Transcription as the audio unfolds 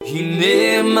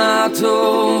הנה מה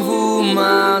טוב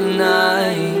ומה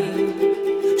נעים,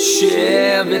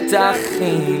 שבת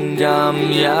אחים גם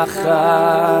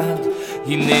יחד.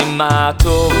 הנה מה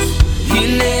טוב,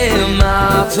 הנה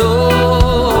מה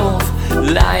טוב,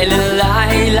 לילה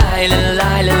לילה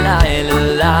לילה לילה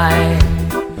לילה.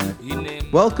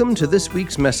 Welcome to this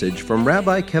week's message from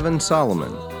Rabbi Kevin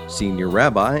Solomon, Senior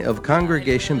Rabbi of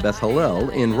Congregation Beth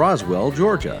Hallel in Roswell,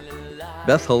 Georgia.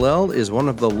 Beth Hallel is one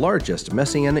of the largest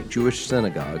Messianic Jewish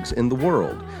synagogues in the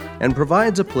world and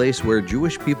provides a place where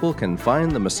Jewish people can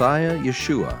find the Messiah,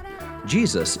 Yeshua,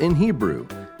 Jesus in Hebrew,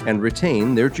 and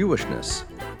retain their Jewishness.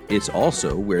 It's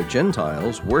also where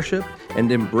Gentiles worship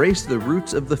and embrace the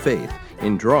roots of the faith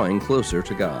in drawing closer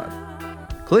to God.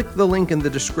 Click the link in the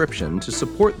description to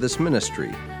support this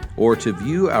ministry or to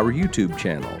view our YouTube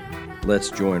channel.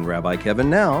 Let's join Rabbi Kevin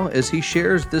now as he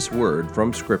shares this word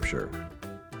from Scripture.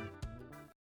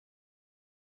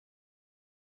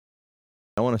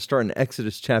 I want to start in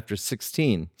Exodus chapter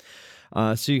 16.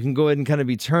 So you can go ahead and kind of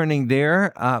be turning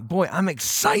there. Boy, I'm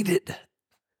excited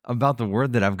about the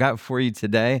word that I've got for you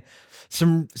today.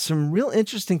 Some real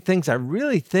interesting things I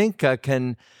really think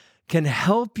can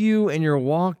help you in your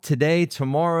walk today,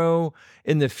 tomorrow,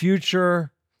 in the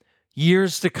future,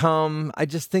 years to come. I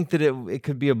just think that it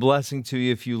could be a blessing to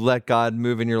you if you let God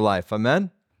move in your life.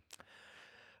 Amen?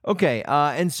 Okay,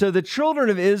 and so the children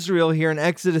of Israel here in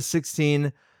Exodus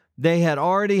 16, they had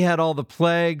already had all the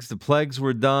plagues. The plagues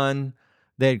were done.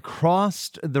 They had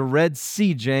crossed the Red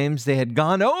Sea, James. They had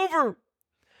gone over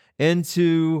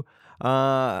into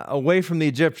away from the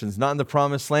Egyptians, not in the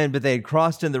promised land, but they had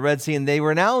crossed in the Red Sea, and they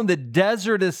were now in the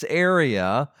desertous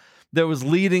area that was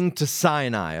leading to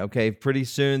Sinai. Okay, pretty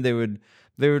soon they would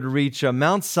reach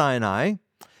Mount Sinai,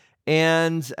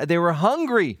 and they were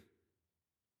hungry.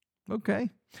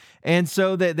 Okay, and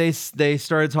so they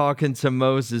started talking to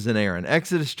Moses and Aaron.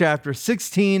 Exodus chapter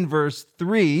 16, verse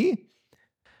 3.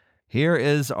 Here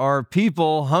is our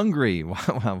people hungry.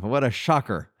 Wow, what a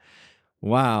shocker.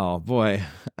 Wow, boy.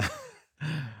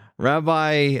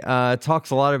 Rabbi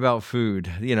talks a lot about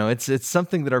food. You know, it's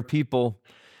something that our people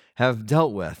have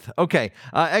dealt with. Okay,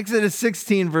 Exodus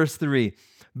 16, verse 3.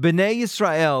 Bnei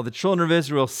Yisrael, the children of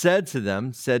Israel, said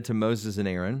to Moses and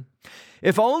Aaron,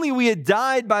 if only we had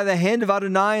died by the hand of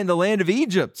Adonai in the land of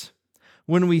Egypt,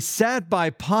 when we sat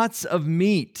by pots of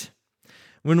meat,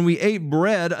 when we ate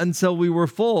bread until we were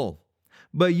full.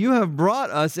 But you have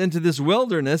brought us into this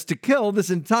wilderness to kill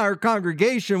this entire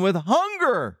congregation with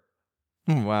hunger.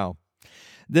 Wow.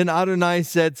 Then Adonai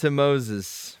said to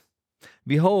Moses,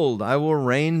 behold, I will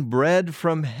rain bread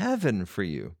from heaven for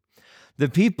you. The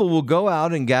people will go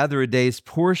out and gather a day's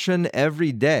portion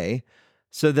every day,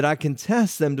 so that I can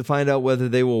test them to find out whether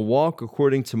they will walk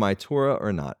according to my Torah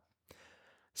or not.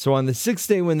 So on the sixth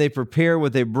day, when they prepare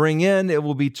what they bring in, it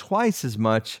will be twice as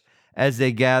much as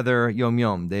they gather yom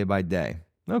yom, day by day.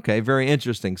 Okay, very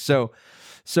interesting. So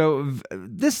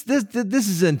this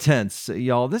is intense,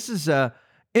 y'all. This is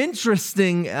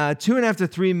interesting. 2.5 to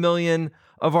 3 million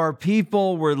of our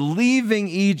people were leaving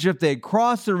Egypt. They had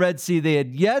crossed the Red Sea. They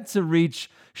had yet to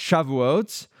reach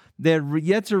Shavuot. They had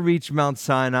yet to reach Mount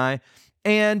Sinai,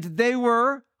 and they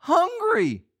were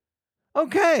hungry.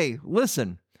 Okay,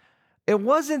 listen. It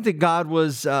wasn't that God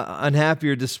was unhappy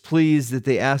or displeased that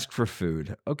they asked for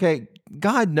food. Okay,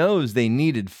 God knows they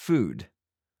needed food.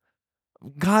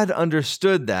 God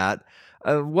understood that.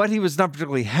 What he was not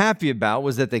particularly happy about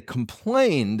was that they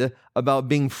complained about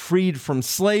being freed from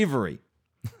slavery.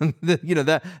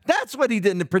 That's what he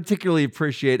didn't particularly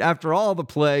appreciate after all the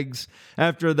plagues,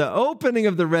 after the opening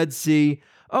of the Red Sea.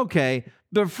 Okay,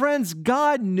 but friends,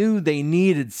 God knew they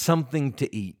needed something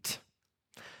to eat.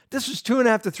 This was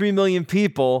 2.5 to 3 million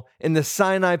people in the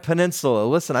Sinai Peninsula.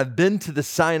 Listen, I've been to the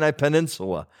Sinai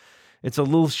Peninsula. It's a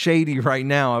little shady right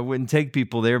now. I wouldn't take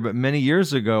people there, but many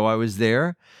years ago I was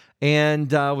there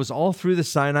and was all through the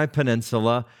Sinai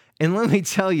Peninsula. And let me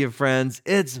tell you, friends,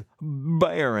 it's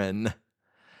barren.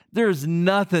 There's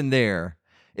nothing there.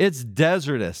 It's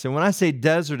desertous. And when I say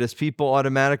desertous, people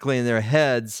automatically in their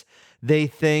heads, they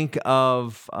think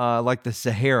of like the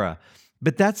Sahara.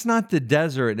 But that's not the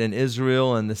desert in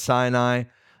Israel and the Sinai.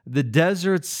 The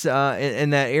deserts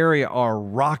in that area are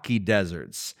rocky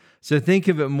deserts. So think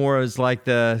of it more as like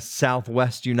the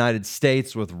Southwest United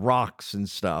States with rocks and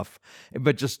stuff,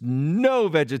 but just no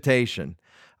vegetation.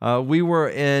 We were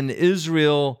in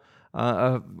Israel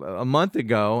a month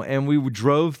ago, and we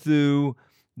drove through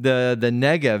the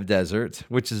Negev desert,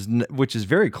 which is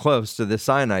very close to the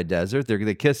Sinai desert.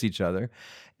 They kiss each other.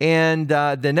 And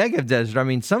the Negev desert, I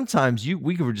mean, sometimes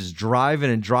we were just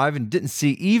driving, didn't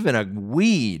see even a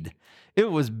weed It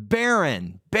was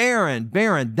barren, barren,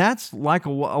 barren. That's like a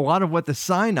lot of what the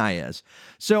Sinai is.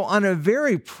 So on a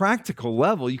very practical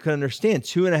level, you can understand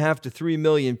 2.5 to 3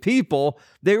 million people,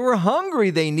 they were hungry.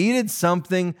 They needed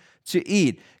something to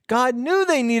eat. God knew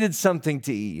they needed something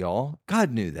to eat, y'all.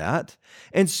 God knew that.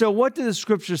 And so what the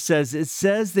scripture says? It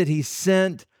says that he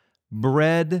sent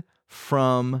bread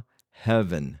from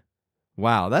heaven.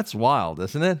 Wow, that's wild,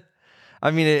 isn't it? I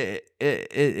mean,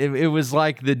 it was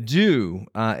like the dew,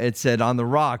 it said, on the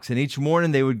rocks. And each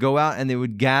morning they would go out and they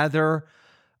would gather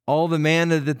all the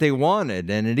manna that they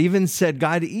wanted. And it even said,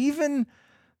 God even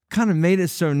kind of made it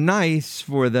so nice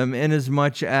for them in as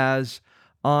much as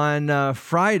on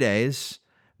Fridays,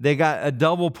 they got a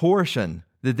double portion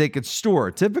that they could store.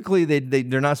 Typically,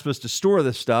 they're not supposed to store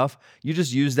this stuff. You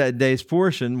just use that day's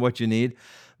portion, what you need.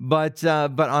 But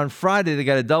on Friday, they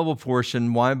got a double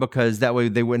portion. Why? Because that way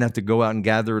they wouldn't have to go out and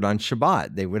gather it on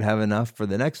Shabbat. They would have enough for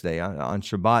the next day on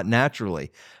Shabbat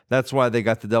naturally. That's why they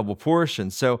got the double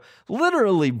portion. So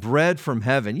literally bread from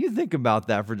heaven. You think about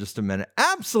that for just a minute.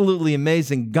 Absolutely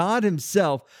amazing. God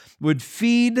himself would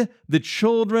feed the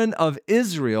children of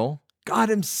Israel. God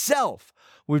himself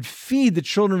would feed the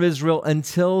children of Israel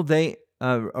until they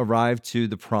arrived to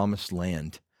the promised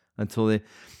land. And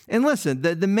listen,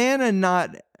 the manna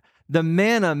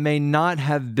may not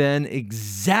have been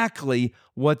exactly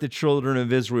what the children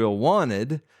of Israel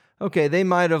wanted. Okay, they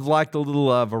might have liked a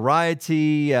little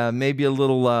variety, maybe a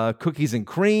little cookies and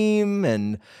cream,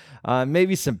 and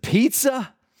maybe some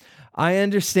pizza. I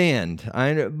understand.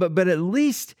 But at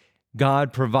least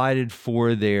God provided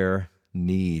for their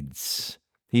needs.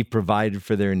 He provided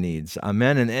for their needs.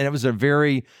 Amen. And it was a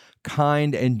very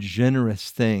kind and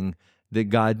generous thing that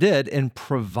God did in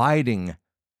providing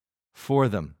for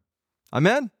them.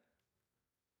 Amen?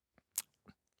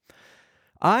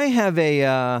 I have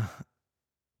a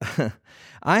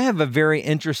very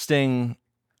interesting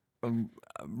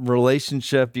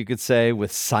relationship, you could say,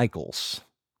 with cycles,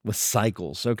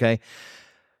 okay?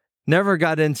 Never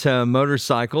got into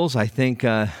motorcycles, I think,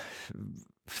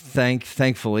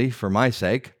 thankfully for my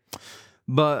sake.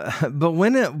 But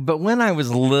when I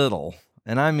was little,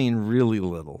 and I mean really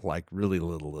little, like really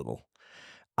little,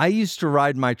 I used to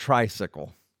ride my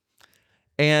tricycle.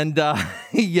 And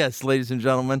yes, ladies and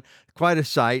gentlemen, quite a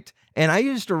sight. And I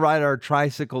used to ride our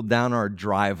tricycle down our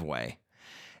driveway.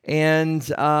 And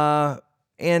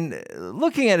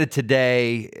looking at it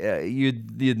today,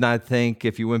 you'd not think,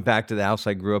 if you went back to the house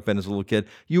I grew up in as a little kid,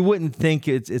 you wouldn't think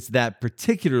it's that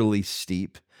particularly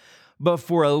steep. But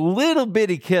for a little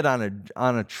bitty kid on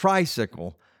a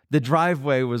tricycle, the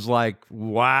driveway was like,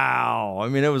 wow. I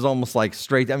mean, it was almost like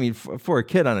straight. I mean, for a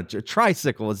kid on a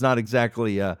tricycle, it's not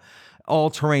exactly a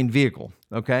all-terrain vehicle,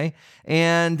 okay?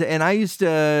 And I used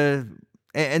to,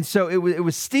 and so it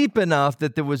was steep enough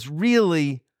that there was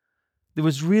really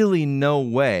no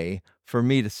way for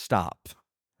me to stop,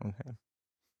 okay?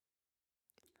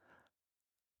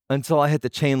 Until I hit the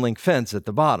chain link fence at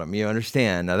the bottom. You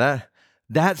understand? Now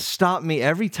that stopped me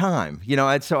every time. You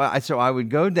know, so I would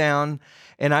go down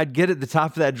and I'd get at the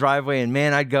top of that driveway, and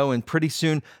man, I'd go, and pretty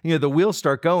soon, you know, the wheels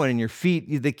start going, and your feet,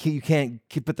 you can't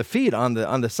put the feet on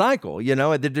the cycle. You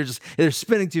know, they're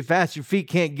spinning too fast. Your feet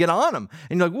can't get on them,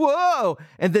 and you're like, whoa!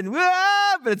 And then,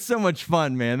 whoa! But it's so much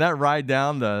fun, man. That ride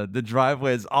down the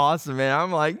driveway is awesome, man.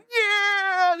 I'm like,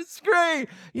 yeah, it's great.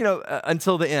 You know,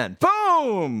 until the end,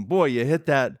 boom! Boy, you hit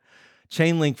that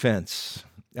chain link fence.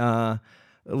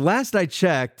 Last I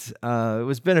checked,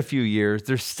 it's been a few years.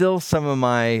 There's still some of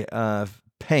my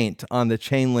paint on the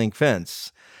chain link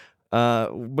fence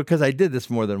because I did this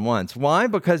more than once. Why?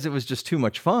 Because it was just too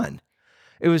much fun.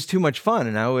 It was too much fun,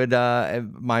 and I would.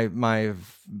 My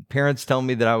parents tell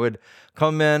me that I would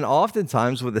come in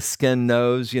oftentimes with a skin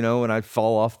nose, you know, and I'd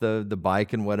fall off the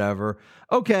bike and whatever.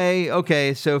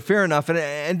 Okay, so fair enough.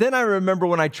 And then I remember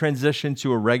when I transitioned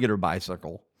to a regular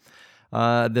bicycle.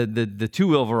 The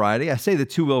two-wheel variety. I say the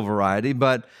two-wheel variety,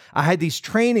 but I had these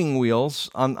training wheels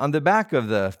on the back of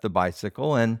the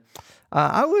bicycle, and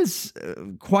I was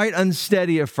quite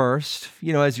unsteady at first,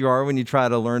 you know, as you are when you try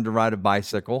to learn to ride a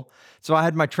bicycle. So I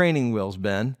had my training wheels,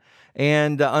 Ben,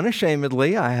 and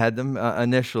unashamedly, I had them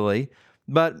initially,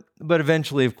 but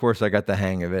eventually, of course, I got the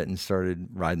hang of it and started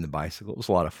riding the bicycle. It was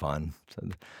a lot of fun. So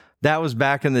that was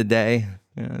back in the day,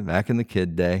 you know, back in the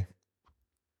kid day.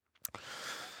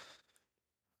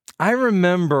 I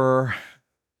remember,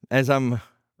 as I'm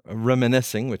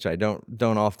reminiscing, which I don't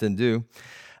often do,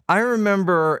 I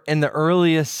remember in the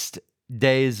earliest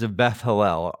days of Beth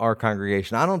Hallel, our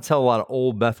congregation. I don't tell a lot of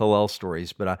old Beth Hallel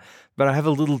stories, but I have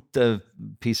a little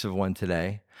piece of one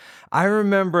today. I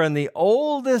remember in the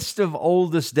oldest of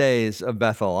oldest days of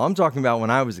Bethel, I'm talking about when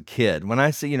I was a kid. When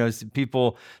I see,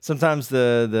 people, sometimes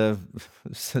the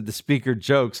speaker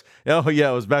jokes, oh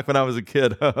yeah, it was back when I was a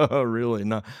kid. Oh, really?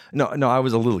 No, I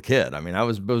was a little kid. I mean, it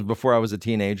was before I was a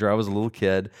teenager. I was a little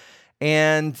kid.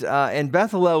 And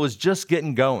Bethel was just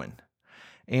getting going.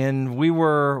 And we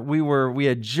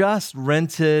had just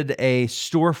rented a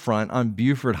storefront on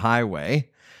Buford Highway,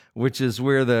 which is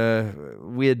where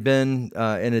we had been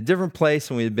in a different place,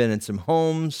 and we had been in some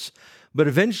homes. But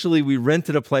eventually we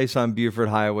rented a place on Buford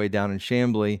Highway down in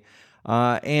Chamblee,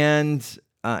 and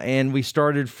we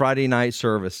started Friday night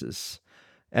services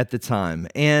at the time.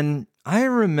 And I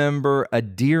remember a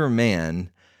dear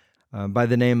man by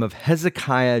the name of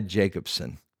Hezekiah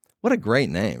Jacobson. What a great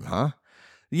name, huh?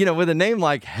 With a name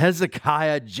like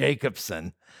Hezekiah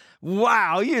Jacobson.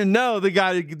 Wow,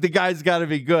 the guy's got to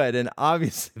be good, and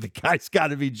obviously the guy's got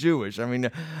to be Jewish. I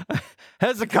mean,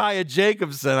 Hezekiah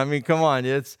Jacobson. I mean, come on,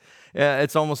 it's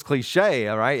almost cliche,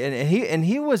 all right? And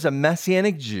he was a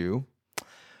Messianic Jew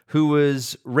who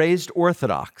was raised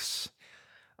Orthodox,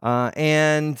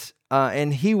 and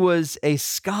he was a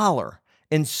scholar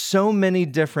in so many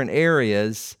different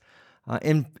areas,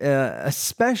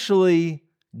 especially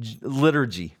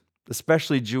liturgy,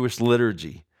 especially Jewish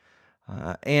liturgy.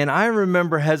 And I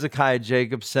remember Hezekiah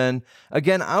Jacobson.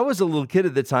 Again, I was a little kid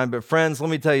at the time, but friends, let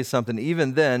me tell you something.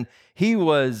 Even then, he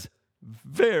was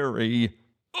very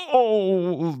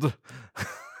old.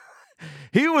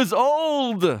 He was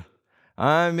old.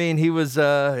 I mean, he was,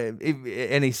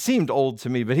 and he seemed old to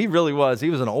me, but he really was. He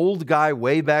was an old guy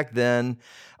way back then.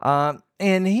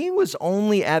 And he was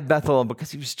only at Bethel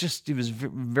because he was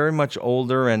very much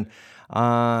older, and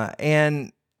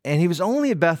he was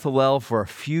only at Bethel for a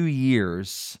few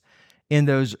years in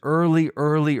those early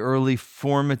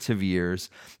formative years.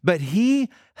 But he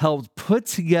helped put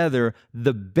together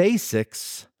the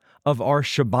basics of our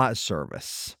Shabbat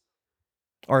service,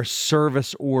 our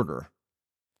service order.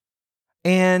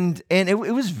 And it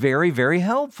was very, very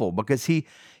helpful because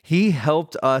he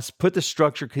helped us put the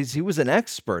structure, because he was an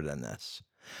expert in this.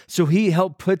 So he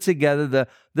helped put together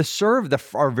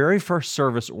our very first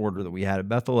service order that we had at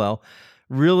Bethel.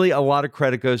 Really, a lot of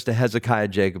credit goes to Hezekiah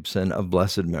Jacobson of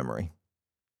blessed memory.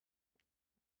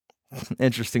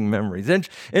 Interesting memories.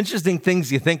 Interesting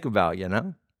things you think about,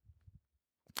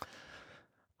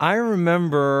 I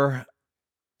remember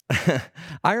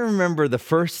the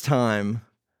first time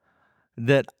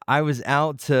that I was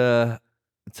out to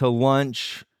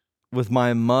lunch with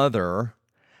my mother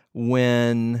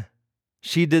when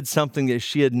she did something that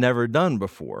she had never done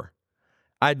before.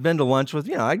 I'd been to lunch with,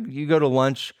 you go to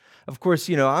lunch. Of course,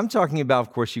 I'm talking about,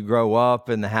 of course, you grow up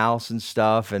in the house and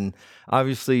stuff, and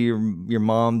obviously your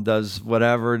mom does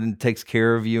whatever and takes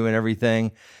care of you and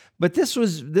everything. But this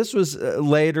was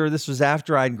later. This was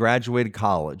after I'd graduated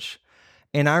college,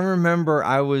 and I remember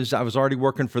I was already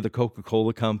working for the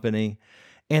Coca-Cola company,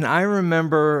 and I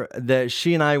remember that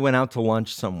she and I went out to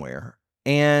lunch somewhere,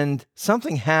 and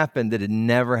something happened that had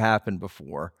never happened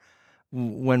before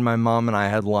when my mom and I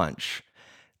had lunch.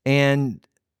 And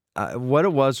what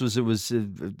it was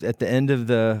at the end of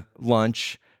the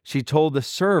lunch, she told the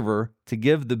server to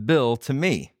give the bill to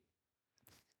me.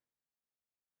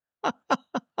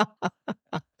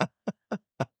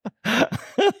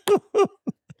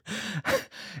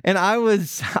 And I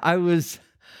was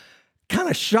kind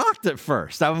of shocked at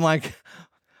first. I'm like,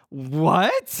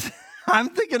 what? I'm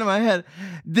thinking in my head,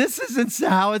 this isn't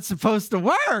how it's supposed to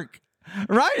work.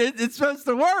 Right? It's supposed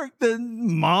to work.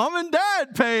 Then mom and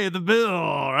dad pay the bill.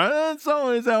 Right? That's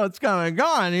always how it's kind of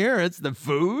gone here. It's the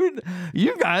food.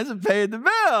 You guys have paid the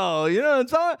bill.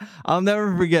 It's all. I'll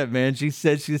never forget, man. She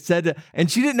said,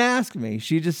 and she didn't ask me.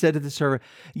 She just said to the server,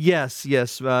 yes,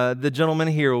 the gentleman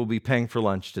here will be paying for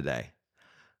lunch today.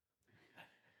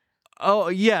 Oh,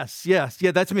 yes. Yeah,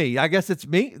 that's me. I guess it's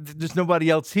me. There's nobody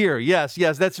else here. Yes,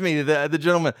 that's me, the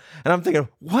gentleman. And I'm thinking,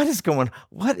 what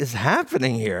is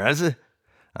happening here?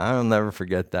 I'll never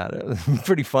forget that. It was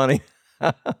pretty funny.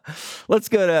 Let's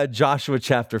go to Joshua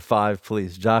chapter 5,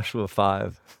 please. Joshua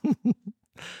 5.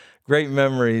 Great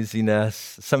memories, Ines.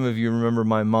 Some of you remember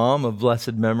my mom of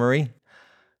blessed memory.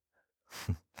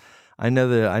 I know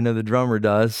the drummer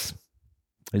does.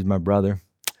 He's my brother.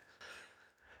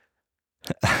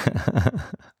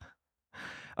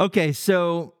 Okay,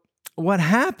 so what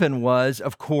happened was,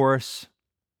 of course,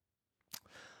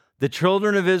 the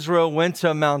children of Israel went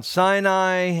to Mount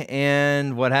Sinai,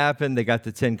 and what happened? They got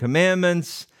the 10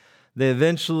 Commandments. They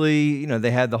eventually,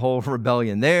 they had the whole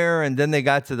rebellion there, and then they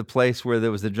got to the place where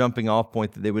there was the jumping off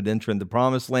point that they would enter in the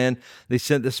promised land. They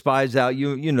sent the spies out.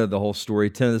 You know the whole story.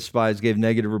 10 of the spies gave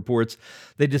negative reports.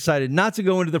 They decided not to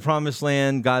go into the promised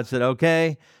land. God said,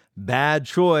 okay, bad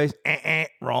choice,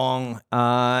 wrong.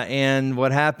 And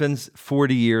what happens?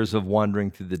 40 years of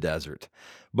wandering through the desert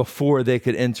before they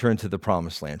could enter into the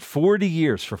promised land. 40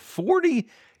 years. For 40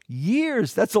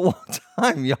 years, that's a long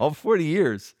time, y'all, 40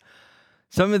 years.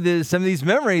 Some of these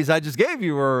memories I just gave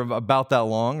you were about that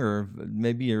long, or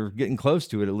maybe you're getting close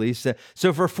to it at least.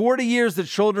 So for 40 years, the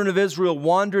children of Israel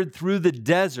wandered through the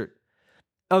desert.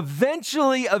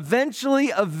 Eventually,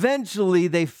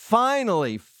 they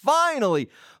finally,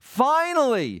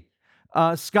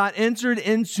 Scott entered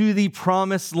into the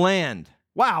promised land.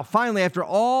 Wow, finally, after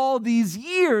all these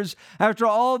years,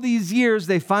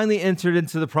 they finally entered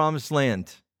into the promised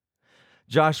land.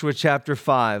 Joshua chapter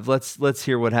 5, let's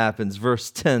hear what happens.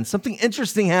 Verse 10, something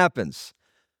interesting happens.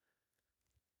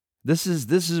 This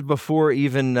is before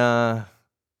even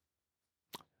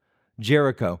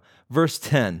Jericho. Verse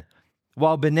 10,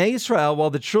 while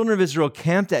the children of Israel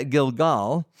camped at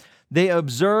Gilgal, they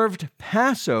observed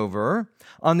Passover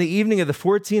on the evening of the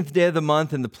 14th day of the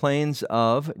month in the plains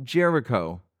of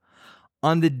Jericho.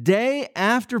 On the day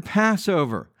after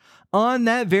Passover, on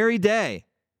that very day,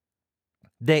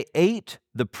 they ate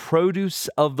the produce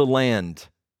of the land,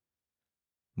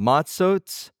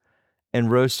 matzot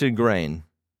and roasted grain.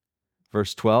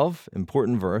 Verse 12,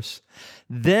 important verse.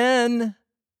 Then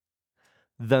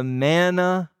the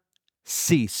manna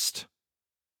ceased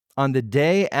on the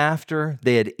day after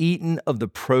they had eaten of the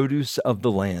produce of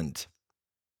the land.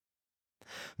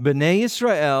 Bnei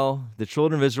Israel, the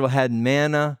children of Israel, had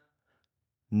manna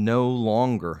no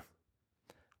longer,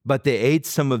 but they ate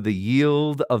some of the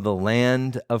yield of the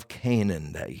land of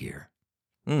Canaan that year.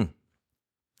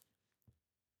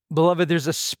 Beloved, there's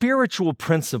a spiritual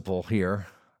principle here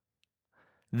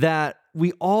that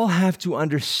we all have to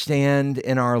understand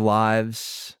in our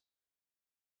lives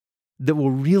that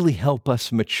will really help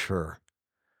us mature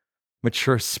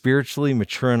spiritually,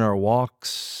 mature in our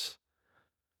walks,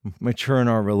 mature in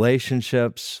our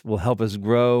relationships, will help us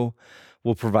grow,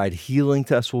 will provide healing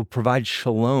to us, will provide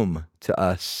shalom to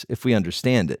us if we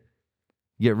understand it.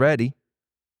 Get ready.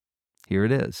 Here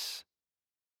it is.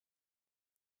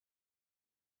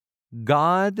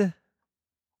 God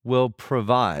will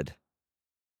provide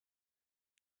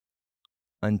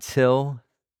until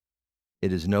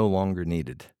it is no longer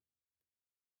needed.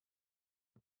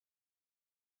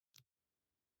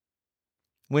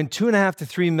 When 2.5 to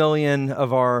 3 million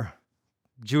of our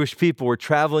Jewish people were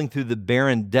traveling through the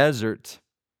barren desert,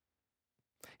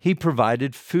 he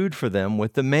provided food for them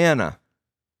with the manna.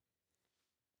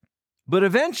 But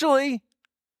eventually,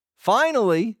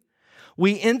 finally,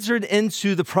 we entered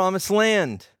into the promised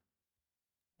land.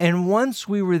 And once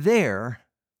we were there,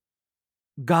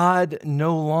 God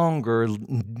no longer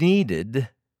needed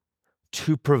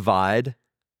to provide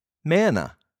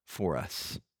manna for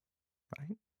us.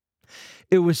 Right?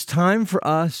 It was time for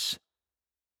us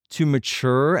to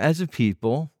mature as a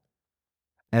people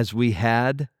as we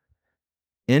had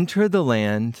entered the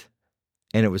land,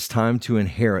 and it was time to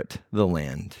inherit the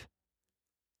land.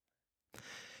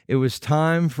 It was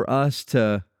time for us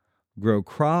to grow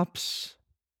crops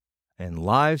and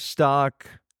livestock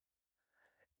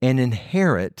and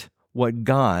inherit what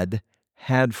God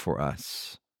had for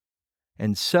us.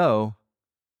 And so,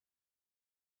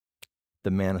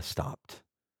 the manna stopped.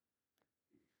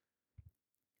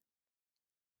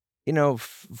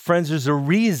 Friends, there's a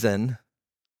reason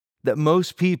that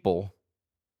most people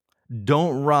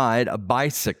don't ride a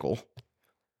bicycle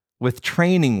with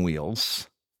training wheels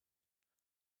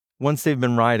once they've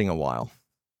been riding a while.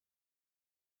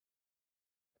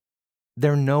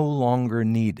 They're no longer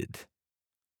needed.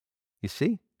 You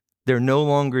see? They're no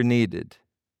longer needed.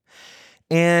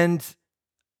 And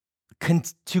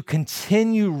to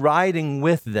continue riding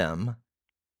with them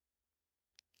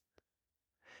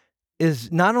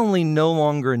is not only no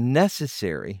longer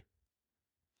necessary,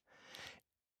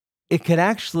 it could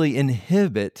actually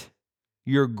inhibit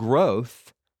your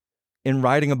growth in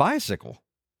riding a bicycle.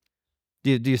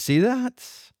 Do you see that?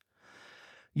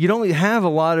 You don't have a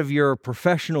lot of your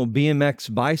professional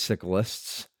BMX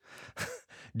bicyclists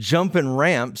jumping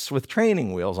ramps with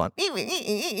training wheels on.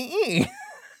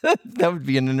 That would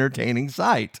be an entertaining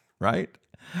sight, right?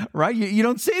 Right? You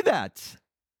don't see that.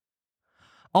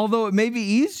 Although it may be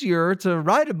easier to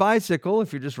ride a bicycle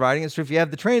if you're just riding it, so if you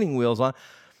have the training wheels on,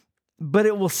 but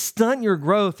it will stunt your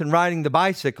growth in riding the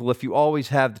bicycle if you always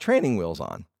have the training wheels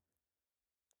on.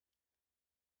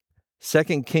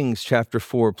 2 Kings chapter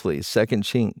 4, please.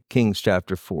 2 Kings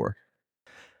chapter 4.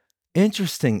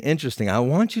 Interesting. I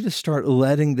want you to start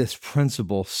letting this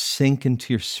principle sink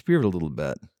into your spirit a little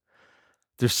bit.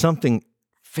 There's something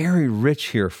very rich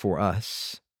here for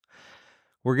us.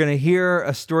 We're going to hear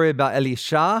a story about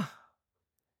Elisha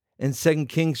in 2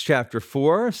 Kings chapter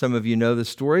 4. Some of you know the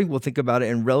story. We'll think about it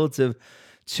in relative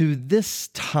to this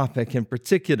topic in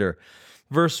particular.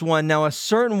 Verse 1, now a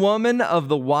certain woman of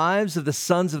the wives of the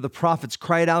sons of the prophets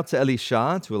cried out to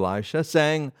Elisha,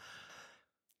 saying,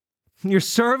 your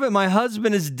servant, my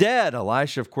husband, is dead.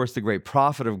 Elisha, of course, the great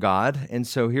prophet of God. And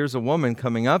so here's a woman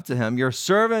coming up to him. Your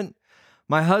servant,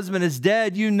 my husband, is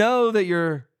dead. You know that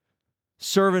your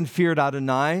servant feared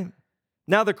Adonai.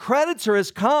 Now the creditor has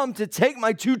come to take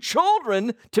my 2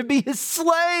 children to be his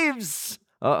slaves.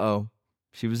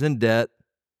 She was in debt.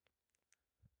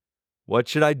 What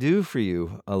should I do for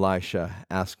you? Elisha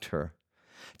asked her.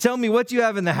 Tell me, what do you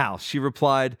have in the house? She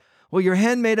replied, well, your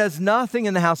handmaid has nothing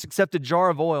in the house except a jar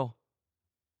of oil.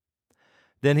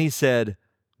 Then he said,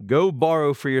 go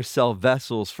borrow for yourself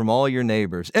vessels from all your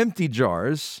neighbors, empty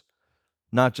jars,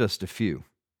 not just a few.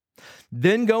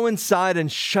 Then go inside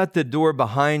and shut the door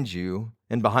behind you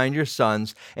and behind your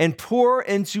sons, and pour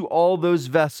into all those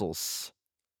vessels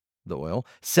the oil,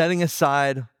 setting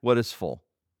aside what is full.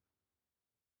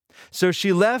 So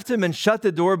she left him and shut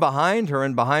the door behind her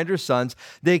and behind her sons.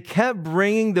 They kept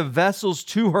bringing the vessels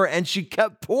to her, and she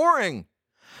kept pouring.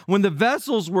 When the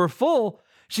vessels were full,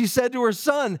 she said to her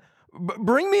son,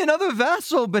 bring me another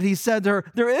vessel. But he said to her,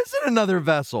 there isn't another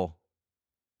vessel.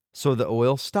 So the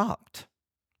oil stopped.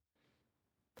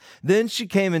 Then she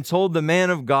came and told the man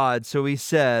of God. So he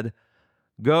said,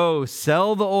 go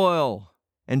sell the oil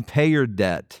and pay your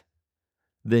debt.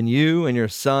 Then you and your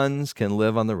sons can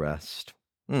live on the rest.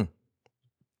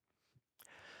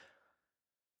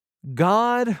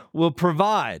 God will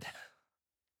provide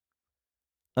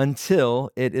until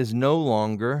it is no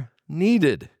longer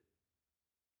needed.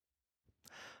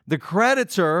 The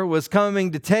creditor was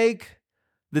coming to take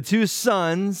the 2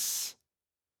 sons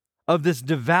of this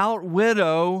devout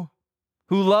widow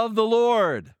who loved the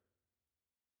Lord.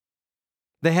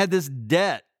 They had this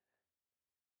debt.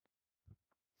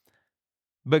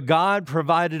 But God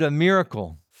provided a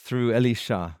miracle through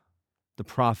Elisha, the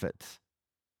prophet.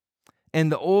 And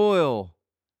the oil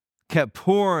kept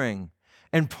pouring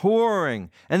and pouring,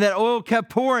 and that oil kept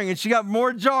pouring, and she got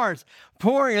more jars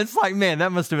pouring. It's like, man,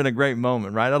 that must have been a great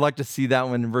moment, right? I'd like to see that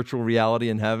one in virtual reality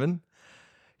in heaven.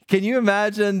 Can you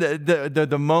imagine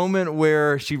the moment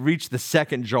where she reached the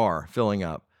second jar filling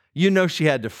up? You know she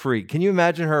had to freak. Can you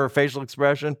imagine her facial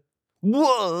expression?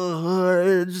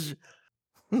 What?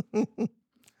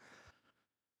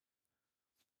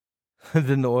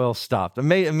 Then the oil stopped.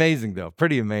 Amazing, though.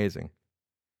 Pretty amazing.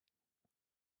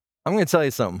 I'm going to tell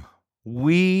you something.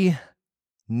 We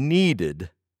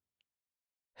needed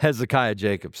Hezekiah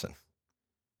Jacobson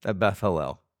at Beth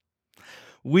Hallel.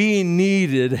 We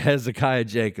needed Hezekiah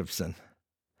Jacobson.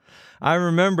 I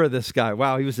remember this guy.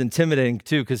 Wow, he was intimidating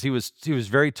too, because he was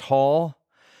very tall,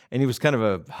 and he was kind of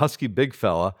a husky big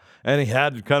fella, and he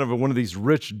had kind of one of these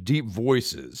rich, deep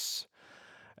voices.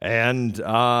 And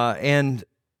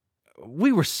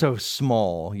we were so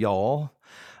small, y'all.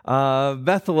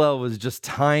 Beth Hallel was just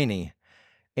tiny.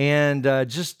 And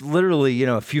just literally,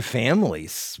 a few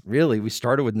families, really. We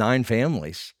started with 9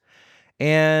 families.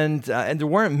 And there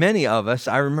weren't many of us.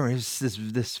 I remember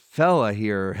this fella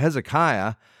here,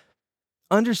 Hezekiah.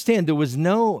 Understand, there was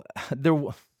no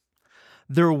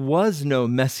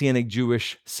Messianic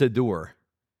Jewish Siddur.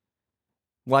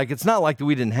 Like, it's not like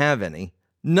we didn't have any.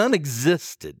 None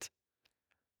existed.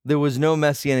 There was no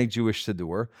Messianic Jewish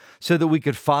Siddur, so that we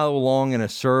could follow along in a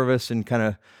service and kind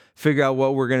of figure out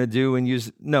what we're going to do and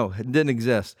use. No, it didn't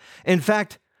exist. In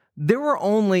fact, there were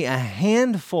only a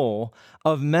handful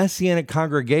of Messianic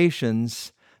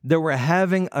congregations that were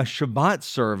having a Shabbat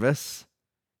service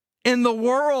in the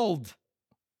world.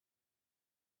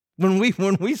 When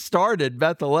we started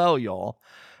Beth Hallel, y'all,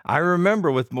 I remember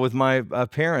with my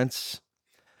parents,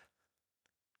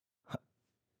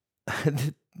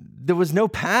 there was no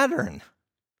pattern.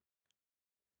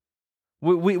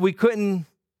 We couldn't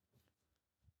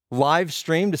live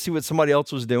stream to see what somebody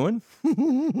else was doing.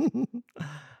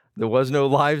 There was no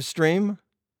live stream.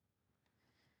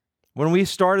 When we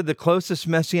started, the closest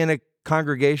Messianic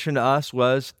congregation to us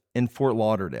was in Fort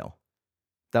Lauderdale.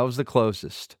 That was the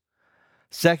closest.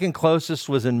 Second closest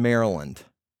was in Maryland.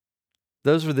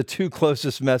 Those were the 2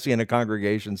 closest Messianic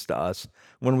congregations to us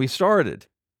when we started.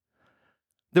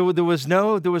 There was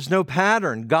no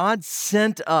pattern. God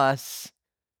sent us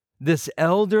this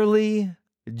elderly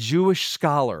Jewish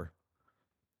scholar,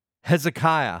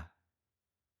 Hezekiah,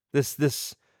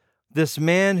 this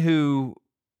man who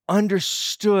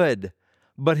understood,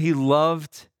 but he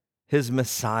loved his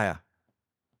Messiah.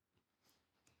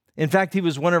 In fact, he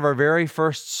was one of our very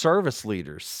first service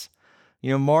leaders.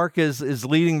 Mark is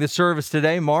leading the service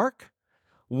today. Mark,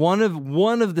 one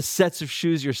of the sets of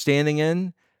shoes you're standing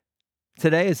in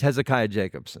today is Hezekiah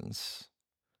Jacobson's.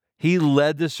 He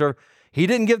led the service. He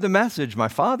didn't give the message. My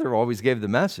father always gave the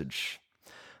message.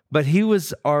 But he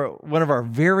was one of our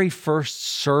very first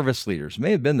service leaders.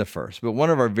 May have been the first, but one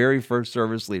of our very first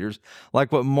service leaders,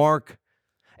 like what Mark.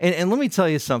 And let me tell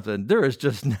you something. There is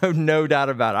just no doubt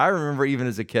about it. I remember even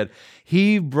as a kid,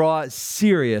 he brought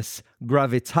serious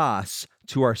gravitas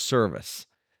to our service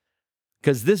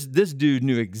because this dude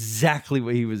knew exactly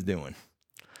what he was doing.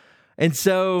 And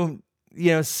so,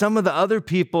 some of the other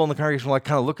people in the congregation were like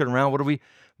kind of looking around.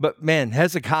 But man,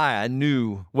 Hezekiah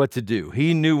knew what to do.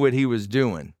 He knew what he was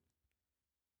doing.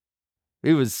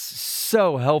 He was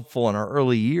so helpful in our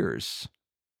early years.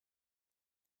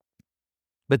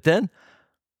 But then,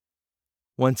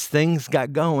 once things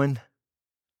got going,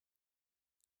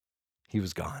 he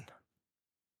was gone.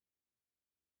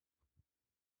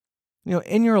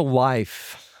 In your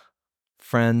life,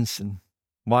 friends, and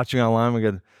watching online, we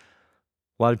got a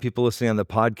lot of people listening on the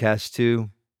podcast too.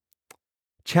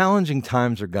 Challenging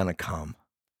times are going to come.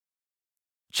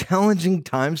 Challenging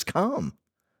times come.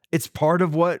 It's part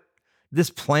of what this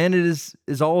planet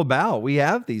is all about. We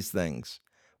have these things.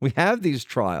 We have these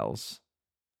trials.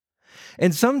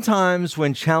 And sometimes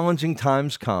when challenging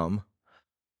times come,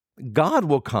 God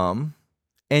will come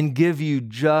and give you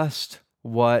just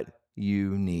what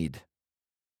you need.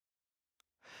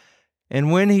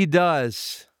 And when he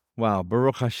does, wow,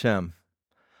 Baruch Hashem,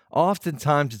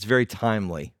 oftentimes it's very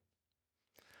timely.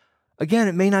 Again,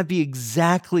 it may not be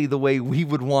exactly the way we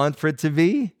would want for it to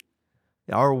be,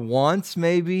 our wants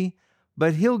maybe,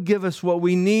 but he'll give us what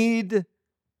we need,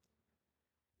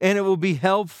 and it will be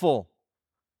helpful.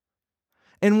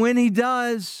 And when he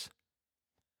does,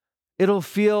 it'll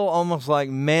feel almost like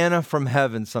manna from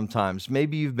heaven sometimes.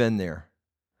 Maybe you've been there.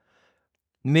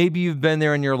 Maybe you've been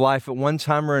there in your life at one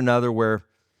time or another where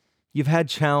you've had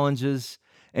challenges,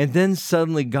 and then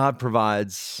suddenly God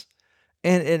provides.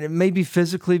 And it may be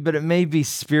physically, but it may be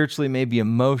spiritually, it may be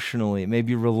emotionally, it may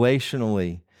be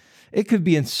relationally. It could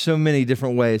be in so many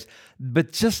different ways.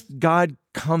 But just God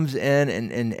comes in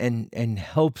and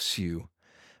helps you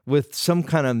with some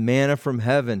kind of manna from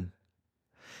heaven.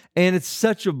 And it's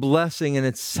such a blessing and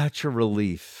it's such a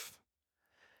relief.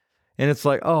 And it's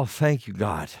like, oh, thank you,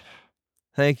 God.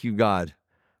 Thank you, God.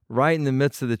 Right in the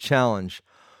midst of the challenge,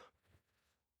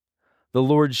 the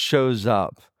Lord shows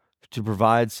up to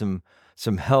provide some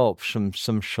help,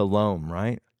 some shalom,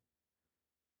 right?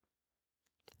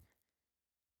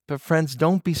 But friends,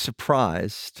 don't be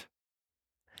surprised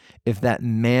if that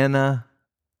manna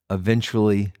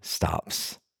eventually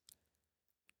stops.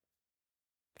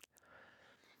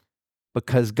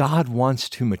 Because God wants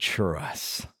to mature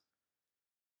us.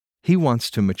 He wants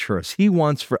to mature us. He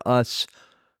wants for us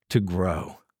to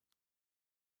grow.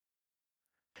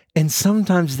 And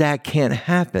sometimes that can't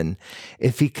happen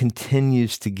if he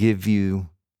continues to give you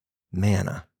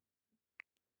manna.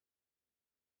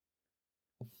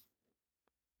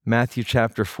 Matthew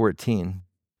chapter 14.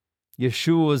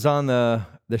 Yeshua was on the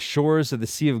shores of the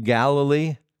Sea of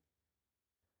Galilee.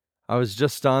 I was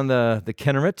just on the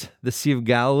Kinneret, the Sea of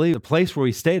Galilee. The place where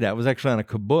we stayed at was actually on a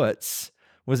kibbutz,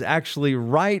 was actually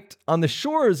right on the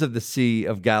shores of the Sea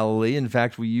of Galilee. In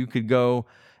fact, you could go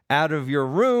out of your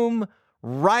room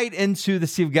right into the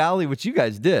Sea of Galilee, which you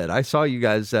guys did. I saw you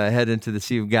guys head into the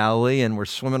Sea of Galilee and were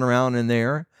swimming around in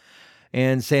there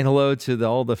and saying hello to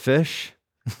all the fish.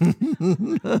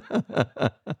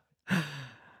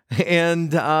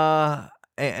 And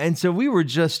so we were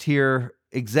just here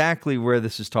exactly where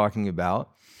this is talking about.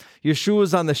 Yeshua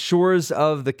was on the shores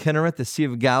of the Kinneret, the Sea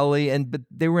of Galilee, but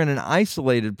they were in an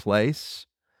isolated place.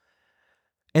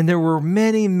 And there were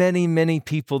many, many, many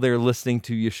people there listening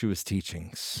to Yeshua's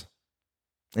teachings.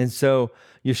 And so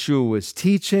Yeshua was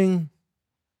teaching,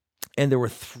 and there were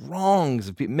throngs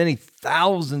of people, many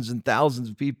thousands and thousands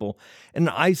of people in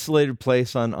an isolated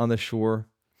place on the shore.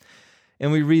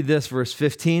 And we read this, verse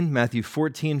 15, Matthew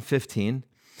 14:15.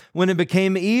 When it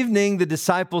became evening, the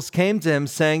disciples came to him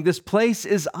saying, "This place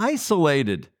is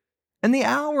isolated, and the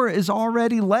hour is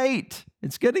already late."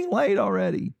 It's getting late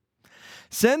already.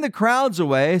 "Send the crowds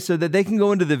away so that they can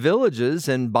go into the villages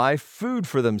and buy food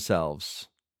for themselves."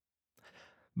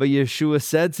 But Yeshua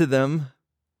said to them,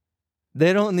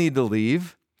 "They don't need to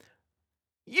leave.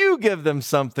 You give them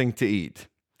something to eat."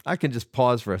 I can just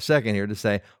pause for a second here to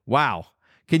say, wow.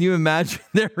 Can you imagine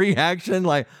their reaction?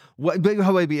 Like, what?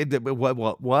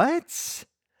 What?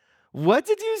 What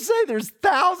did you say? There's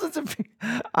thousands of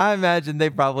people. I imagine they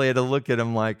probably had to look at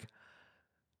him like,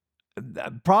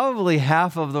 probably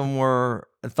half of them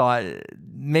thought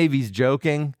maybe he's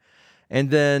joking. And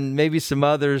then maybe some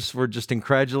others were just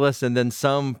incredulous. And then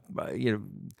some,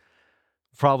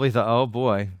 probably thought, oh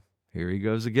boy, here he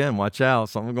goes again. Watch out.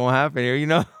 Something's going to happen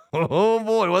here, Oh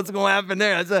boy, what's going to happen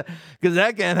there? Because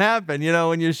that can't happen,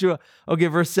 when Yeshua. Okay,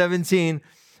 verse 17.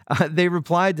 They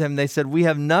replied to him. They said, we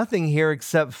have nothing here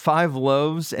except 5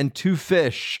 loaves and 2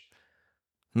 fish.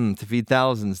 To feed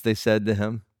thousands, they said to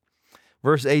him.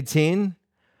 Verse 18.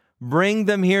 Bring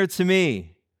them here to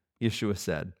me, Yeshua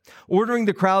said, ordering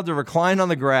the crowd to recline on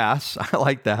the grass. I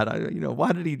like that.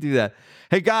 Why did he do that?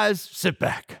 Hey guys, sit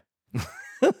back.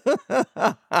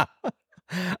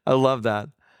 I love that.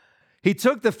 He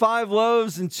took the 5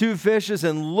 loaves and 2 fishes,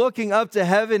 and looking up to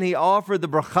heaven, he offered the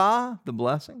bracha, the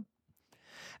blessing.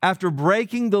 After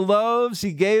breaking the loaves,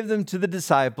 he gave them to the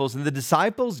disciples, and the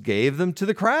disciples gave them to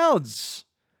the crowds.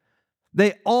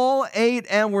 They all ate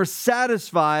and were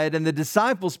satisfied, and the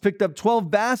disciples picked up 12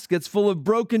 baskets full of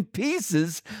broken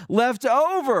pieces left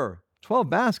over. 12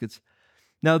 baskets.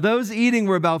 Now, those eating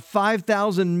were about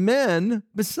 5,000 men,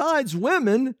 besides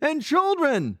women and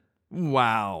children.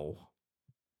 Wow.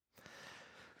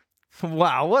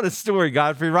 Wow, what a story,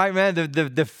 Godfrey, right, man?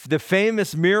 The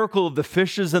famous miracle of the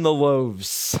fishes and the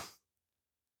loaves.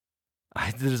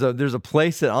 There's a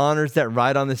place that honors that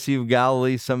right on the Sea of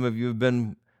Galilee. Some of you have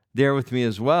been there with me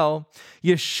as well.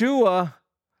 Yeshua,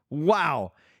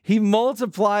 wow, he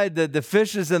multiplied the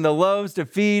fishes and the loaves to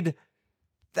feed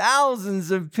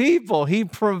thousands of people. He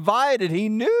provided. He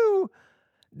knew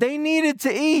they needed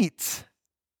to eat,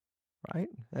 right?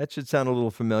 That should sound a little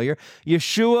familiar.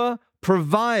 Yeshua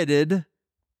provided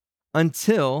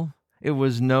until it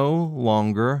was no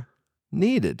longer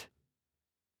needed.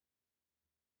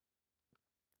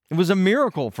 It was a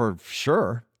miracle for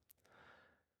sure.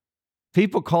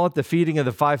 People call it the feeding of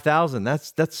the 5,000.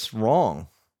 That's wrong.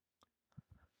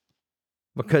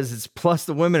 Because it's plus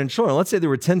the women and children. Let's say there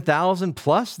were 10,000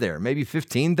 plus there, maybe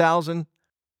 15,000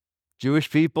 Jewish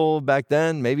people back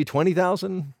then, maybe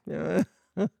 20,000. Yeah.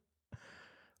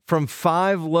 From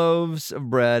 5 loaves of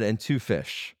bread and 2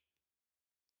 fish.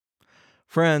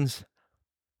 Friends,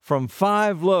 from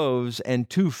 5 loaves and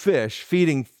 2 fish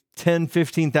feeding 10,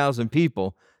 15,000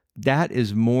 people, that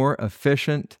is more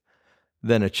efficient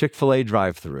than a Chick-fil-A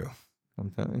drive-thru.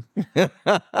 I'm telling you.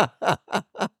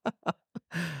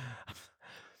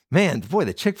 Man, boy,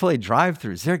 the Chick-fil-A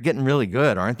drive-thrus, they're getting really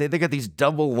good, aren't they? They got these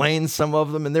double lanes, some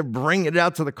of them, and they're bringing it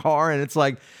out to the car, and it's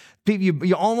like,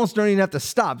 you almost don't even have to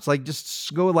stop. It's like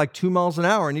just go like 2 miles an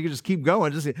hour, and you can just keep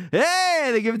going. Just hey,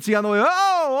 they give it to you on the way.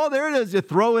 Oh, there it is. You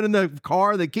throw it in the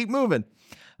car. They keep moving.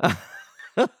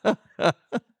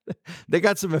 They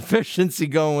got some efficiency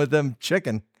going with them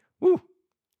chicken. Woo.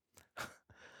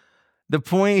 The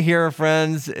point here,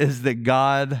 friends, is that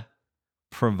God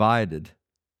provided,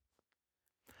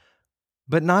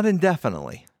 but not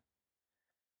indefinitely.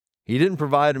 He didn't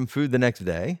provide him food the next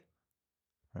day,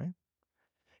 right?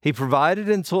 He provided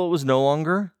until it was no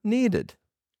longer needed.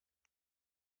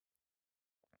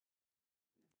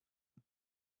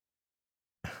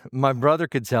 My brother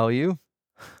could tell you,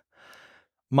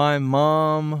 my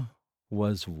mom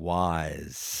was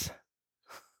wise.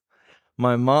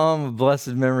 My mom of blessed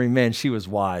memory, man, she was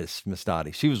wise, Miss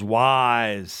Dottie. She was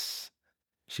wise.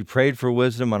 She prayed for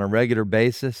wisdom on a regular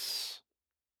basis.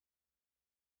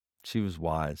 She was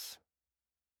wise.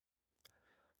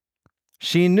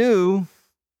 She knew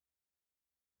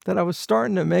that I was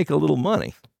starting to make a little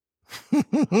money.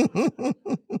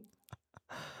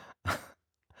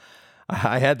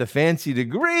 I had the fancy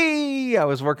degree. I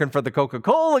was working for the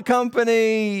Coca-Cola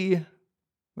company.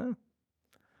 Well,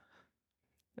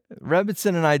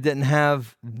 Rebbitzin and I didn't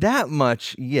have that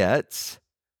much yet,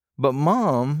 but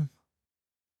Mom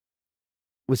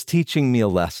was teaching me a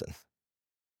lesson.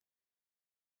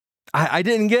 I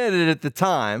didn't get it at the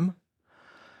time.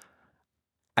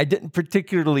 I didn't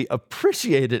particularly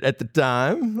appreciate it at the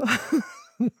time.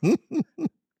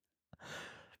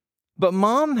 But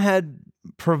Mom had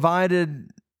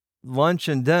provided lunch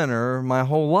and dinner my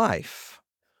whole life.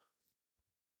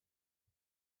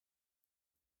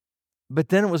 But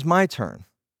then it was my turn.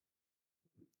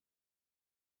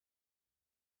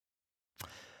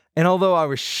 And although I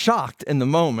was shocked in the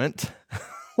moment,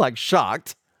 like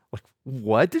shocked, like,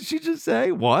 what did she just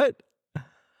say? What?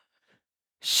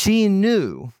 She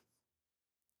knew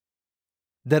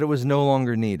that it was no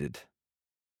longer needed.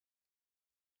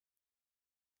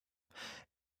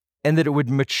 And that it would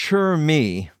mature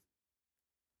me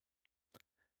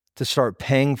to start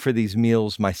paying for these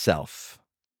meals myself.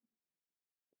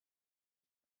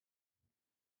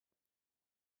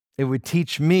 It would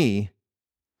teach me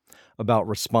about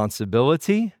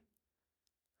responsibility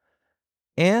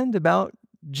and about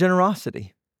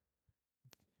generosity.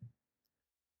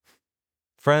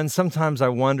 Friends, sometimes I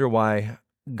wonder why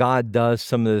God does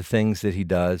some of the things that he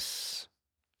does.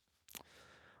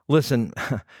 Listen,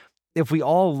 if we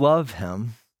all love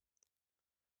him,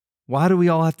 why do we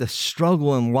all have to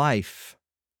struggle in life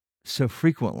so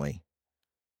frequently?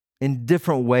 In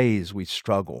different ways we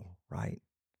struggle, right?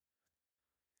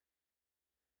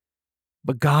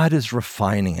 But God is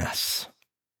refining us.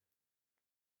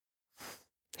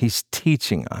 He's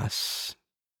teaching us.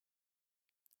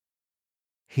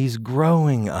 He's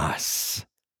growing us.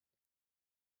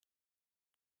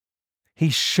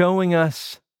 He's showing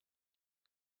us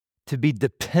to be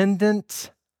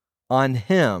dependent on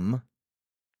him,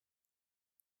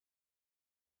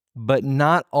 but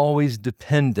not always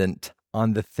dependent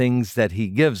on the things that he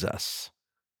gives us.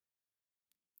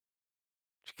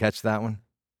 Did you catch that one?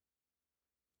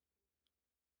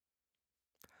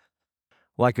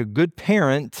 Like a good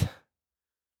parent,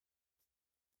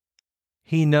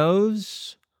 he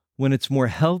knows when it's more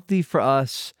healthy for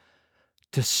us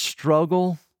to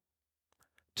struggle,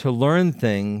 to learn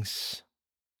things,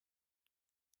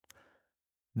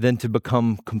 than to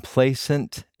become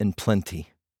complacent in plenty.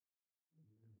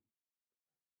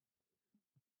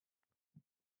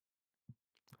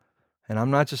 And I'm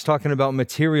not just talking about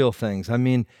material things. I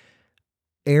mean,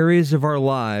 areas of our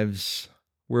lives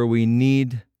where we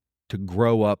need to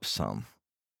grow up some.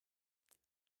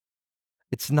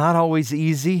 It's not always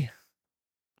easy.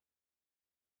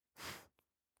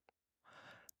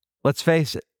 Let's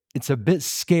face it, it's a bit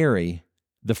scary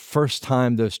the first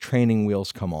time those training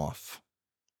wheels come off.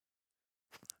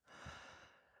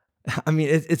 I mean,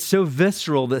 it's so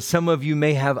visceral that some of you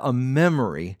may have a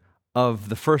memory of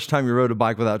the first time you rode a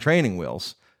bike without training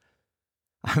wheels.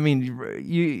 I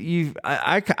mean,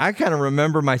 I kind of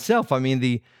remember myself. I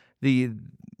mean, the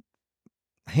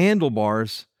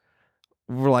handlebars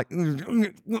were like, just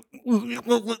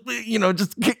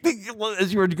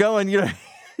as you were going,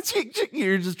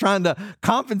 you're just trying to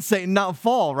compensate and not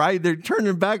fall, right? They're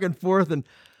turning back and forth and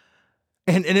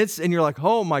you're like,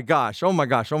 oh my gosh. You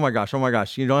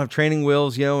don't have training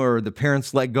wheels, or the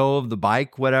parents let go of the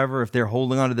bike, whatever, if they're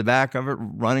holding onto the back of it,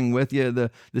 running with you,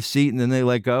 the seat, and then they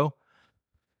let go.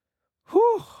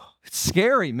 Whew, it's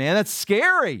scary, man. That's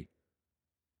scary.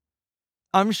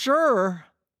 I'm sure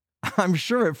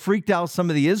it freaked out some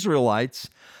of the Israelites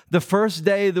the first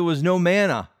day there was no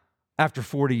manna after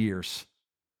 40 years.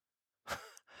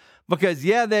 Because,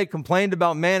 they complained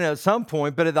about manna at some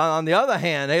point, but on the other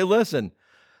hand, hey, listen,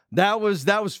 that was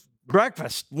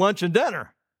breakfast, lunch, and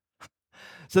dinner.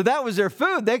 So that was their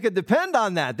food. They could depend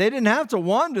on that. They didn't have to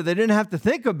wonder. They didn't have to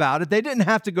think about it. They didn't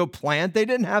have to go plant. They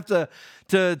didn't have to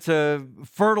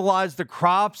fertilize the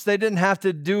crops. They didn't have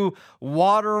to do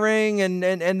watering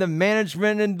and the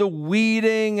management and the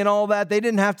weeding and all that. They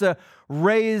didn't have to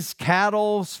raise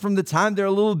cattle from the time they're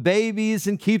little babies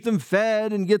and keep them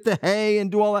fed and get the hay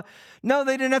and do all that. No,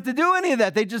 they didn't have to do any of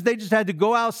that. They just had to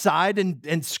go outside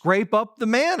and scrape up the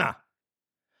manna.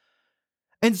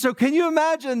 And so can you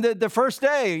imagine the first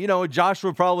day,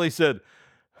 Joshua probably said,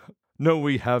 no,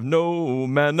 we have no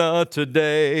manna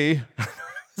today.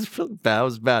 It's really bad. That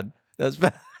was bad. That's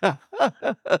bad.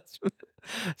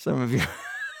 Some of you.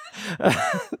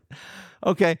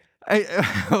 Okay.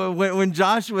 When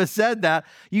Joshua said that,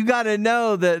 you got to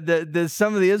know that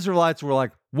some of the Israelites were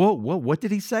like, whoa, what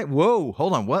did he say? Whoa,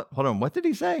 hold on, what did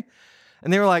he say?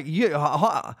 And they were like,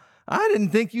 I didn't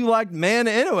think you liked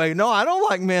manna anyway. No, I don't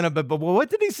like manna, but what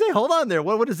did he say? Hold on there.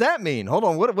 What does that mean? Hold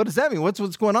on, what does that mean?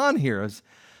 What's going on here?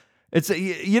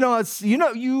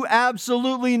 You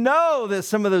absolutely know that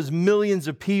some of those millions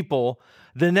of people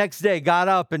the next day got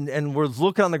up and were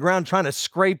looking on the ground trying to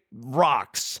scrape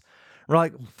rocks. We're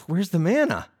like, where's the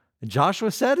manna? And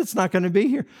Joshua said it's not going to be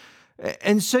here.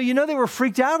 And so, they were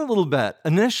freaked out a little bit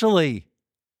initially.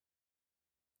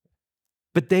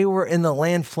 But they were in the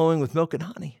land flowing with milk and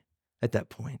honey at that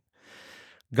point.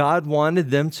 God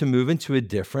wanted them to move into a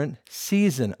different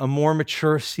season, a more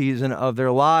mature season of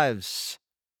their lives.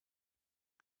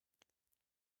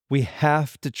 We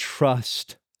have to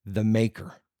trust the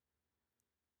Maker.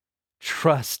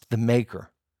 Trust the Maker.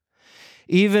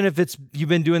 Even if you've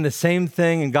been doing the same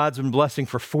thing and God's been blessing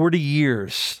for 40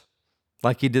 years,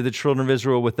 like he did the children of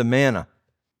Israel with the manna.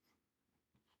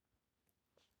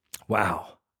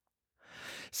 Wow.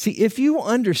 See, if you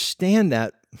understand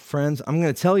that, friends, I'm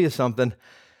going to tell you something.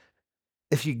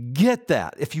 If you get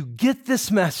that, if you get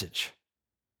this message,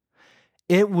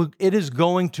 it is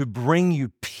going to bring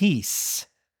you peace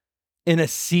in a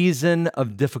season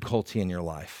of difficulty in your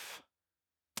life.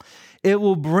 It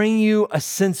will bring you a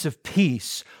sense of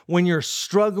peace when you're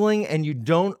struggling and you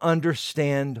don't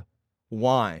understand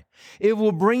why. It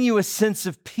will bring you a sense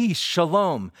of peace,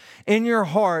 shalom, in your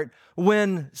heart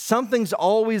when something's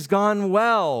always gone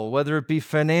well, whether it be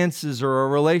finances or a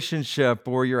relationship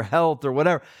or your health or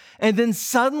whatever, and then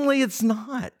suddenly it's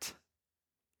not.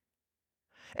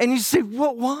 And you say,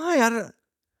 "What? Why?"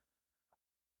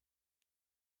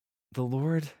 The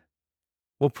Lord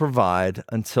will provide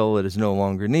until it is no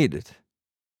longer needed.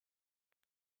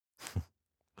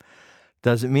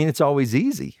 Doesn't mean it's always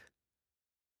easy.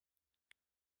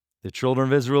 The children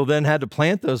of Israel then had to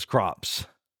plant those crops.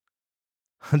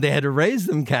 They had to raise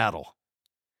them cattle.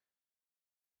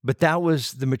 But that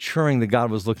was the maturing that God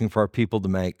was looking for our people to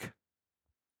make.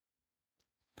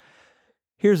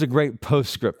 Here's a great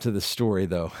postscript to the story,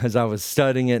 though, as I was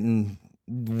studying it and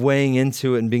weighing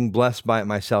into it and being blessed by it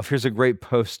myself. Here's a great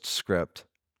postscript.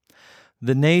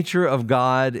 The nature of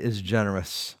God is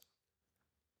generous.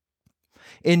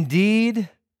 Indeed,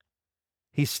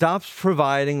 He stops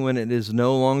providing when it is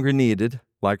no longer needed,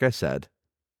 like I said.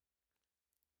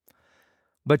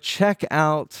 But check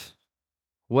out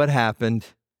what happened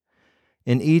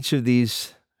in each of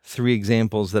these three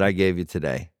examples that I gave you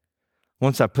today.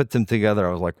 Once I put them together,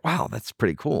 I was like, wow, that's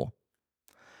pretty cool.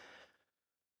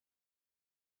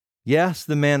 Yes,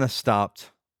 the manna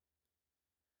stopped.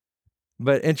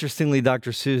 But interestingly,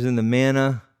 Dr. Susan, the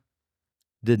manna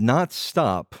did not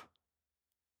stop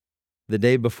the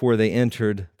day before they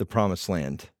entered the promised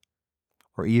land,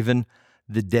 or even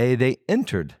the day they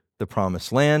entered the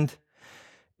promised land.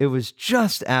 It was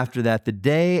just after that, the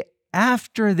day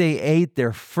after they ate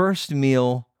their first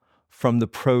meal from the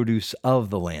produce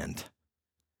of the land.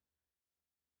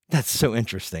 That's so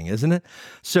interesting, isn't it?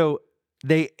 So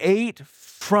they ate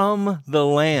from the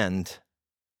land,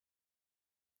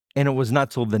 and it was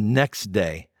not till the next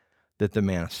day that the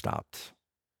manna stopped.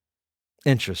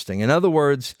 Interesting. In other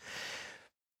words,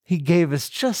 He gave us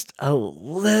just a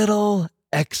little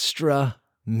extra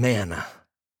manna,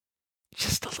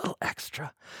 just a little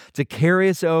extra, to carry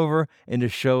us over and to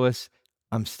show us,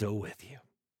 I'm still with you.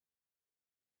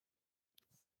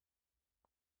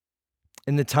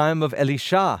 In the time of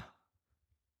Elisha,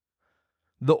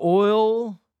 the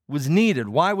oil was needed.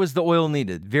 Why was the oil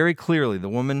needed? Very clearly, the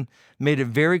woman made it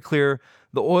very clear.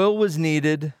 The oil was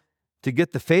needed to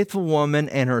get the faithful woman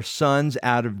and her sons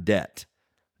out of debt.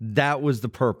 That was the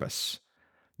purpose,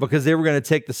 because they were going to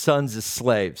take the sons as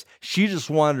slaves. She just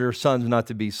wanted her sons not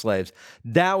to be slaves.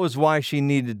 That was why she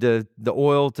needed the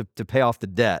oil to pay off the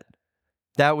debt.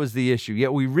 That was the issue.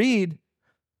 Yet we read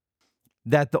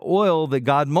that the oil that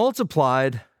God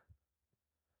multiplied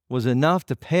was enough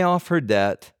to pay off her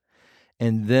debt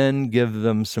and then give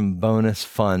them some bonus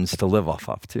funds to live off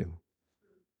of too.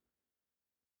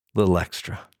 Little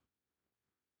extra.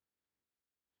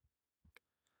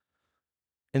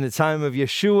 In the time of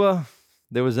Yeshua,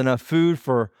 there was enough food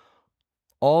for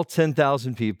all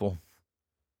 10,000 people.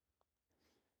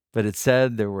 But it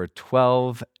said there were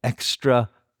 12 extra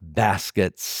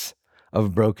baskets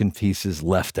of broken pieces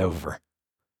left over.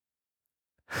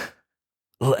 A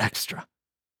little extra.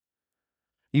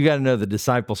 You got to know the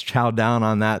disciples chowed down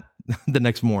on that the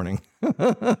next morning.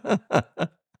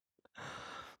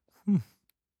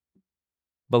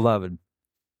 Beloved,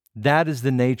 that is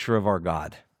the nature of our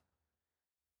God.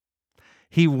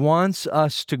 He wants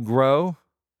us to grow.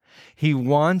 He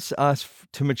wants us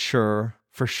to mature,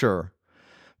 for sure.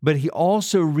 But He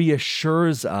also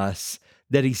reassures us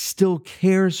that He still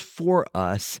cares for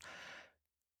us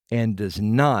and does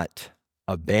not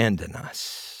abandon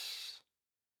us.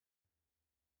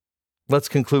 Let's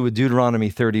conclude with Deuteronomy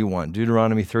 31.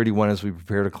 Deuteronomy 31 as we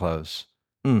prepare to close.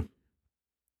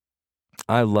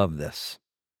 I love this.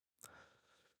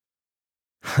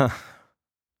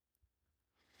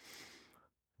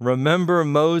 Remember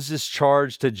Moses'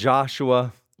 charge to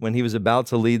Joshua when he was about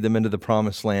to lead them into the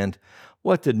promised land.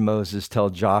 What did Moses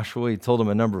tell Joshua? He told him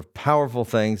a number of powerful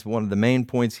things. One of the main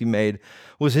points he made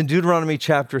was in Deuteronomy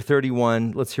chapter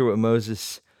 31. Let's hear what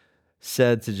Moses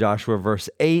said to Joshua. Verse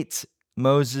 8,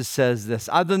 Moses says this,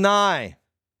 Adonai,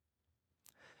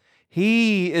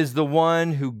 He is the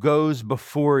one who goes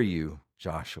before you,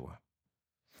 Joshua.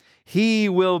 He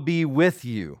will be with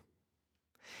you.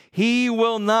 He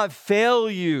will not fail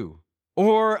you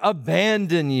or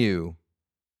abandon you.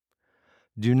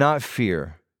 Do not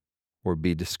fear or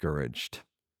be discouraged.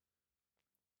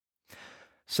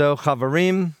 So,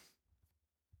 Chavarim,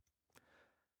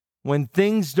 when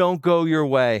things don't go your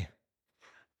way,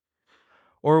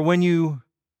 or when you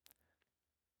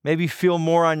maybe feel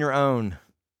more on your own,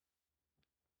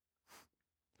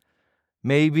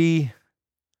 maybe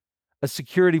a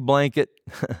security blanket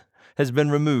has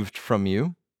been removed from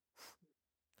you.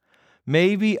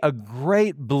 Maybe a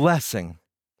great blessing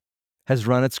has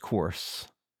run its course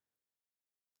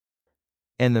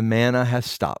and the manna has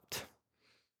stopped.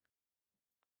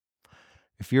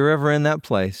 If you're ever in that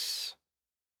place,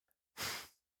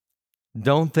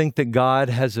 don't think that God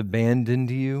has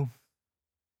abandoned you.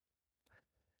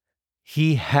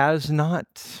 He has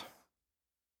not,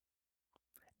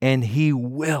 and He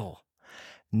will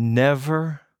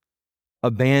never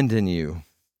abandon you.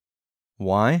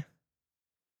 Why?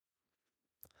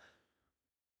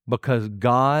 Because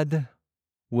God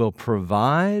will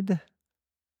provide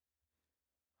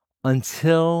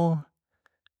until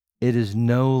it is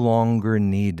no longer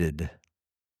needed,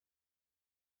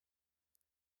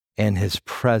 and His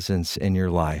presence in your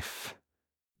life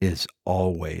is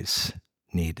always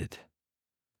needed.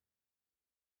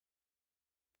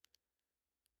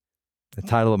 The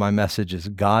title of my message is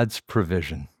God's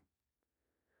Provision.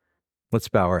 Let's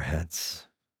bow our heads.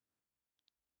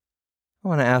 I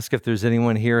want to ask if there's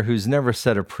anyone here who's never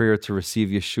said a prayer to receive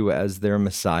Yeshua as their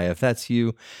Messiah. If that's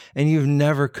you and you've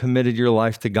never committed your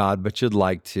life to God, but you'd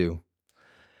like to.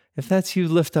 If that's you,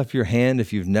 lift up your hand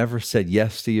if you've never said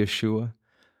yes to Yeshua,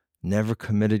 never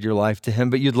committed your life to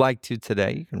Him, but you'd like to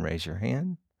today, you can raise your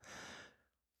hand.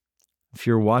 If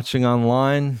you're watching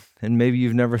online and maybe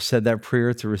you've never said that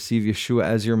prayer to receive Yeshua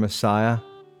as your Messiah,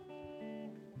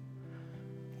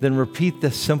 then repeat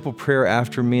this simple prayer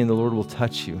after me and the Lord will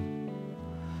touch you.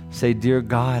 Say, "Dear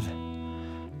God,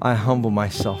 I humble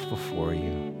myself before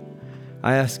you.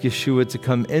 I ask Yeshua to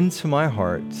come into my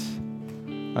heart.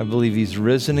 I believe He's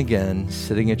risen again,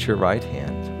 sitting at your right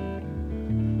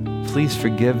hand. Please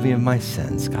forgive me of my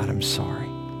sins. God, I'm sorry.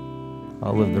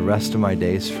 I'll live the rest of my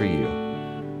days for you.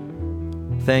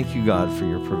 Thank you, God, for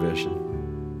your provision."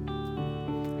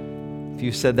 If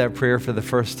you said that prayer for the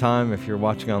first time, if you're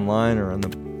watching online or on the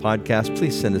podcast,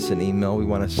 please send us an email. We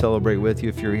want to celebrate with you.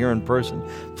 If you're here in person,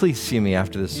 please see me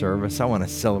after the service. I want to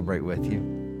celebrate with you.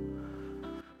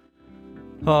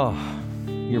 Oh,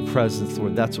 your presence,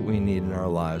 Lord, that's what we need in our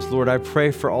lives. Lord, I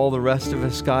pray for all the rest of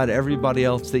us, God, everybody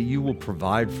else, that you will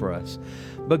provide for us.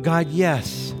 But God,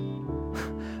 yes,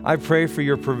 I pray for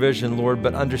your provision, Lord,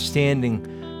 but understanding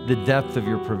the depth of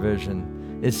your provision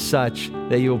is such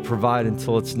that you will provide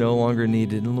until it's no longer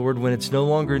needed. And Lord, when it's no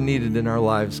longer needed in our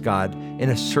lives, God,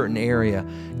 in a certain area,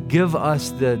 give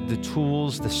us the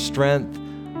tools, the strength,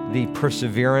 the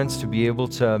perseverance to be able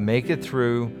to make it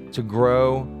through, to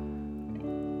grow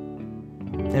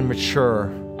and mature,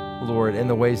 Lord, in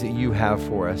the ways that you have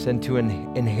for us, and to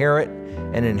inherit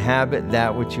and inhabit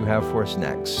that which you have for us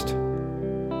next,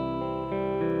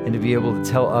 and to be able to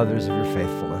tell others of your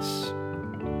faithfulness.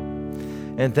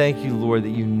 And thank you, Lord,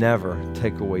 that you never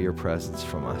take away your presence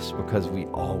from us, because we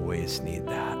always need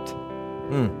that.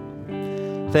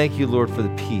 Thank you, Lord, for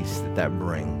the peace that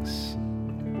brings.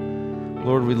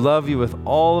 Lord, we love you with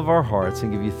all of our hearts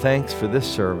and give you thanks for this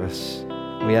service.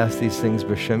 We ask these things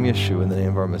b'Shem Yeshua, in the name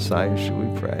of our Messiah,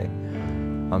 Yeshua, we pray.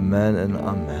 Amen and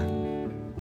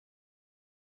amen.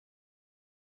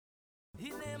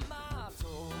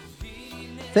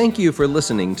 Thank you for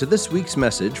listening to this week's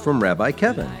message from Rabbi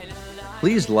Kevin.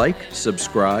 Please like,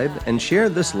 subscribe, and share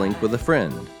this link with a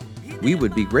friend. We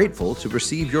would be grateful to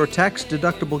receive your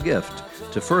tax-deductible gift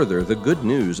to further the good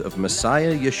news of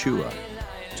Messiah Yeshua.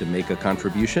 To make a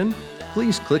contribution,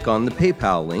 please click on the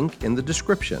PayPal link in the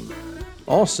description.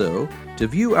 Also, to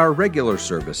view our regular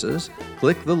services,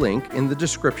 click the link in the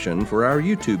description for our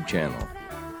YouTube channel.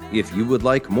 If you would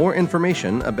like more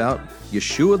information about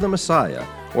Yeshua the Messiah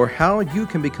or how you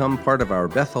can become part of our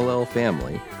Beth Hallel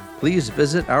family, please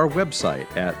visit our website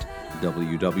at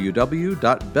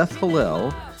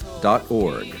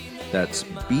www.bethhallel.org. That's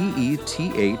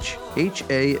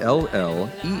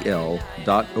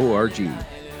BETHHALLEL.org.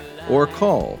 Or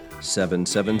call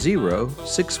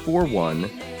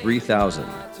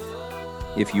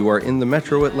 770-641-3000. If you are in the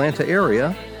metro Atlanta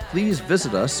area, please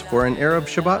visit us for an Arab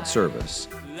Shabbat service,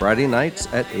 Friday nights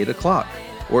at 8 o'clock,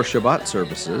 or Shabbat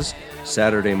services,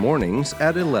 Saturday mornings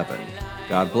at 11.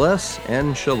 God bless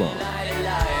and shalom.